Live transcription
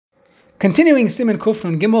Continuing Siman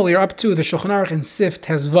Kufrun Gimel, we are up to the Shulchan Aruch in Seif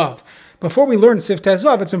Tezvav. Before we learn Seif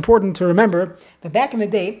Tezvav, it's important to remember that back in the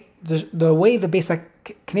day, the way the Beis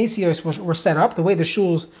Knesios were set up, the way the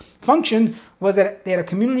shuls functioned, was that they had a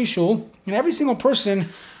community shul, and every single person,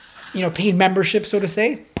 paid membership, so to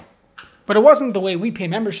say. But it wasn't the way we pay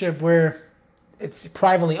membership, where it's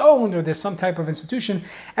privately owned or there's some type of institution.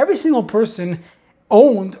 Every single person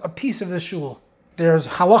owned a piece of the shul. There's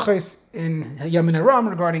halachos in Yamin Aram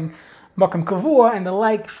regarding Makam Kavua and the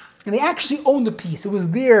like, and they actually owned a piece. It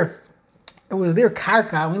was their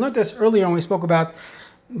karka. We learned this earlier when we spoke about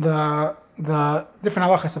the different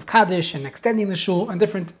halachas of Kaddish and extending the shul and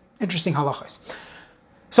different interesting halachas.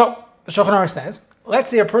 So the Shulchan Aruch says,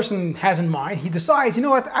 let's say a person has in mind, he decides, you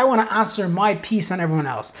know what, I want to answer my piece on everyone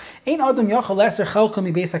else. You can't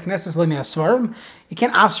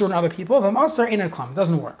answer on other people. It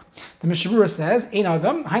doesn't work. The Mishabura says, he wants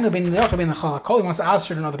to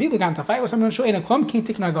answer on other people. He got into a fight with someone. This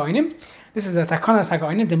is a takanas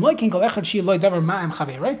hagoinim.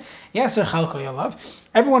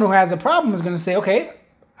 Everyone who has a problem is going to say, okay,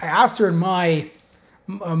 I answered my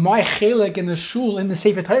chelik in the shul, in the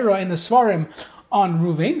Sefer Torah, in the Svarim, on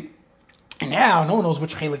Ruvain, and now no one knows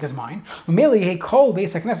which chelik is mine. There's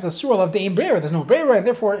no brera, and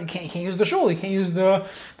therefore you can't use the shul, you can't use the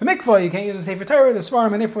mikvah, you can't use the Sefer Torah, the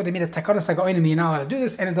Svarim, and therefore they made a takanas hagoinim. You're not allowed to do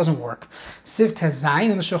this, and it doesn't work. Siv Tezayin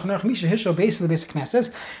in the Shulchan Aruch Misha Hisho Beis the Beis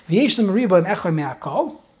Knesses V'yesh L'Meriba Echad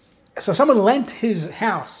Me'akol. So someone lent his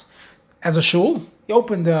house as a shul. He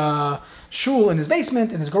opened a shul in his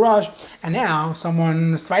basement, in his garage, and now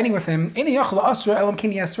someone's fighting with him. He can't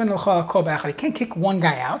kick one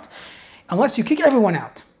guy out unless you kick everyone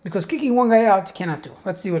out, because kicking one guy out you cannot do.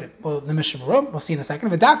 Let's see the Mishabura, we'll see in a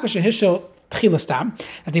second. That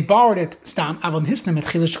they borrowed it stam. If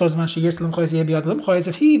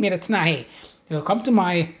he made a tnai, he'll come to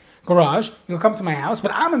my garage, you'll come to my house,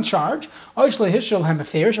 but I'm in charge. He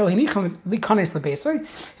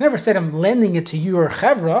never said I'm lending it to you or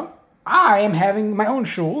chevra. I am having my own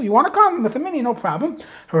shul. You want to come with a mini, no problem.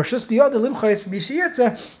 And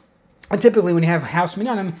typically when you have house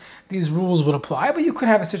minyanim, these rules would apply, but you could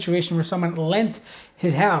have a situation where someone lent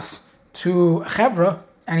his house to chevra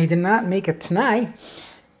and he did not make a tnai.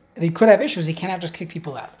 They could have issues. He cannot just kick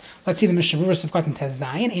people out. Let's see the Mishabura Sivkat and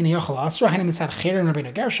Tezayin. Ein yochel asra. Hanim mitzad chayrim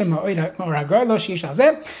Rabbeinu Gershom ma'oragar lo sheish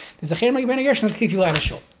azeh. There's a chayrim Rabbeinu Gershom to kick people out of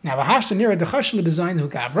shul. Now v'hashta nira dechash lebezayin hu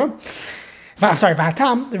gavra.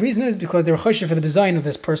 V'hatam. The reason is because they were choshev for the bezayin of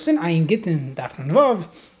this person. Ayin gittin dafnan vav.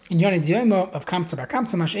 In Yonah Diyoma of Kamtza Bar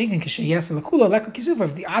Kamtza Mash'ekin Kishayas Lakula Leka Kisufa.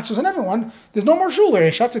 If the asers on everyone, there's no more shul.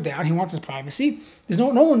 He shuts it down. He wants his privacy. There's no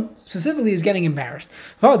one specifically is getting embarrassed.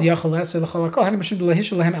 That's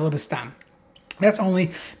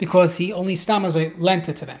only because he only stamazoi lent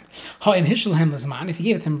it to them. If he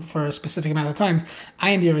gave it to them for a specific amount of time, I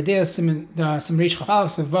am the Yeridea Simreish Chafal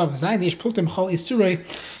Sevav Zayin Yesh Plutim Chol Isurei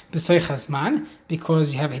B'Soich Hazman,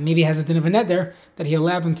 because maybe he has a din of a neder that he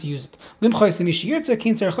allowed them to use it. If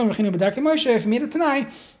he made it tonight,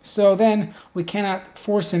 so then we cannot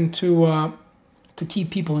force him to keep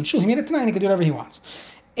people in shul. He made it tonight and he can do whatever he wants.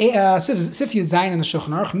 Sif Yud Zayin in the Shulchan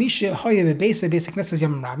Aruch,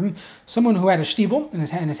 someone who had a Shtiebel in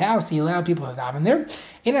his house, he allowed people to daven there.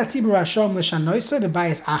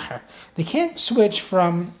 They can't switch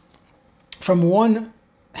from one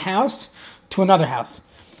house to another house.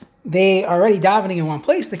 They are already davening in one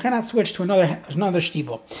place. They cannot switch to another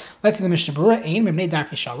Shtiebel. Let's see the Mishabura.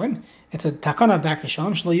 It's a takana of Darkei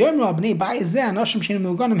Shalom.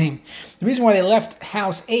 The reason why they left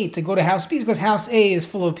house A to go to house B is because house A is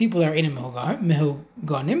full of people that are in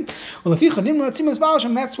mehuganim.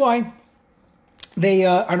 That's why they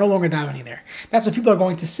are no longer davening there. That's what people are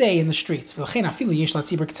going to say in the streets. They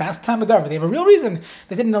have a real reason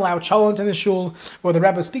they didn't allow challah into the shul, or the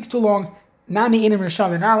rabbi speaks too long. They're not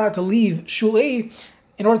allowed to leave shul A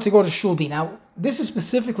in order to go to shul B. Now, this is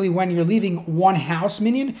specifically when you're leaving one house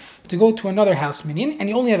minyan to go to another house minyan, and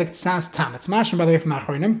you only have a ktsas tam. It's mashma, by the way, from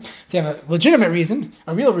Achronim. If you have a legitimate reason,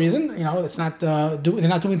 a real reason, it's not they're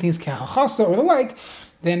not doing things kehachasa or the like,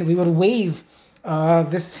 then we would waive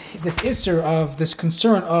this isser of this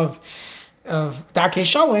concern of Darkei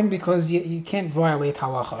Shalom, because you can't violate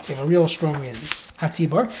halacha if you have a real strong reason.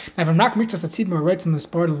 Hatzibar. Now, if I'm not mitzvah Hatzibar writes in the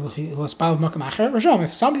sport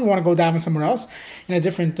if some people want to go down somewhere else in a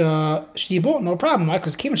different Shtiebel, no problem. Why?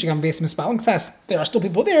 Because there are still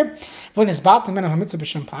people there. There's never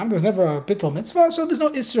a bittul mitzvah, so there's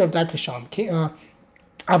no isser of Darkei Shalom.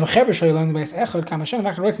 But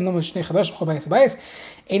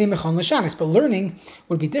learning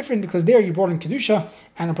would be different because there you brought in kedusha,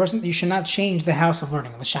 and a person you should not change the house of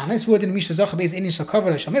learning. We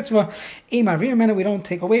don't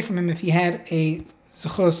take away from him if he had a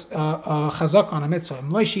chazak on a mitzvah.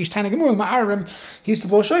 He used to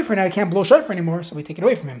blow shofar, now he can't blow shofar anymore, so we take it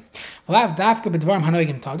away from him. That the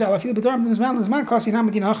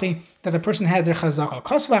person has their chazak.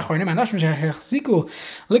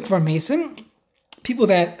 People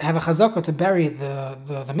that have a chazaka to bury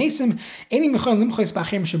the mason, if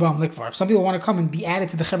some people want to come and be added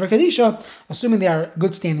to the Chevra Kadisha, assuming they are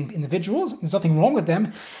good standing individuals, there's nothing wrong with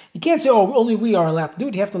them. You can't say, oh, only we are allowed to do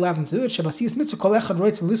it. You have to allow them to do it. Everyone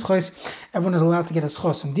is allowed to get a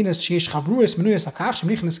schos.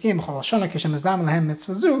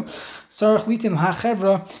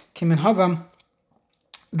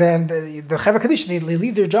 Then the Chevra Kadisha, they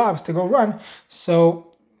leave their jobs to go run, so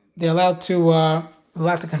they're allowed to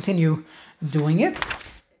continue doing it.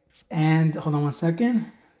 And hold on one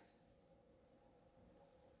second.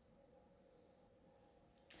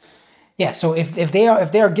 Yeah, so if they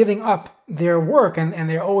are giving up their work and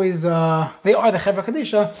they're always they are the Chevra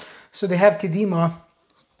Kadisha, so they have kedima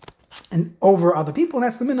and over other people, and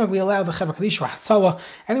that's the minhag. We allow the Chevra Kadisha, Hatzala,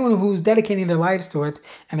 anyone who's dedicating their lives to it,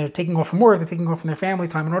 and they're taking off from work, they're taking off from their family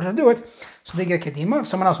time in order to do it, so they get kedima. If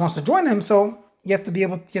someone else wants to join them, so you have to be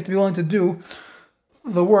willing to do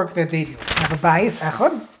the work that they do. Now, the bias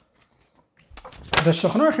echad. The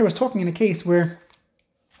Shulchan Aruch here was talking in a case where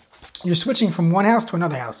you're switching from one house to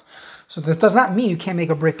another house. So this does not mean you can't make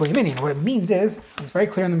a breakaway minyan. What it means is, it's very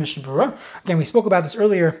clear in the Mishnah Berurah. Again, we spoke about this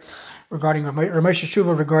earlier regarding Ramesh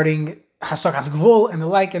Shuva, regarding Hasakas Gvul and the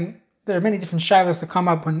like, and there are many different shilas that come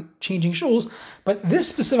up when changing shuls, but this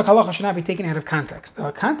specific halacha should not be taken out of context.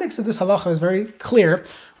 The context of this halacha is very clear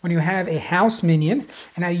when you have a house minyan,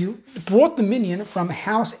 and now you brought the minyan from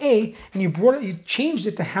house A, and you changed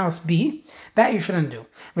it to house B. That you shouldn't do.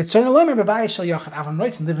 Let's say they daven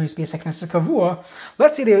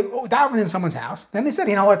in someone's house. Then they said,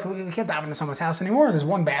 you know what, we can't daven in someone's house anymore. There's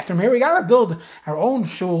one bathroom here. We got to build our own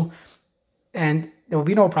shul, and there will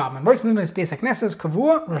be no problem. There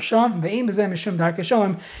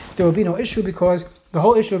will be no issue because the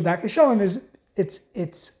whole issue of Darkei Shalom is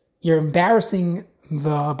it's you're embarrassing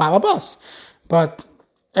the balabas. But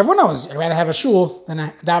everyone knows I'd rather have a shul than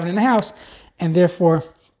a daven in a house, and therefore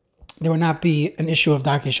there will not be an issue of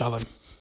Darkei Shalom.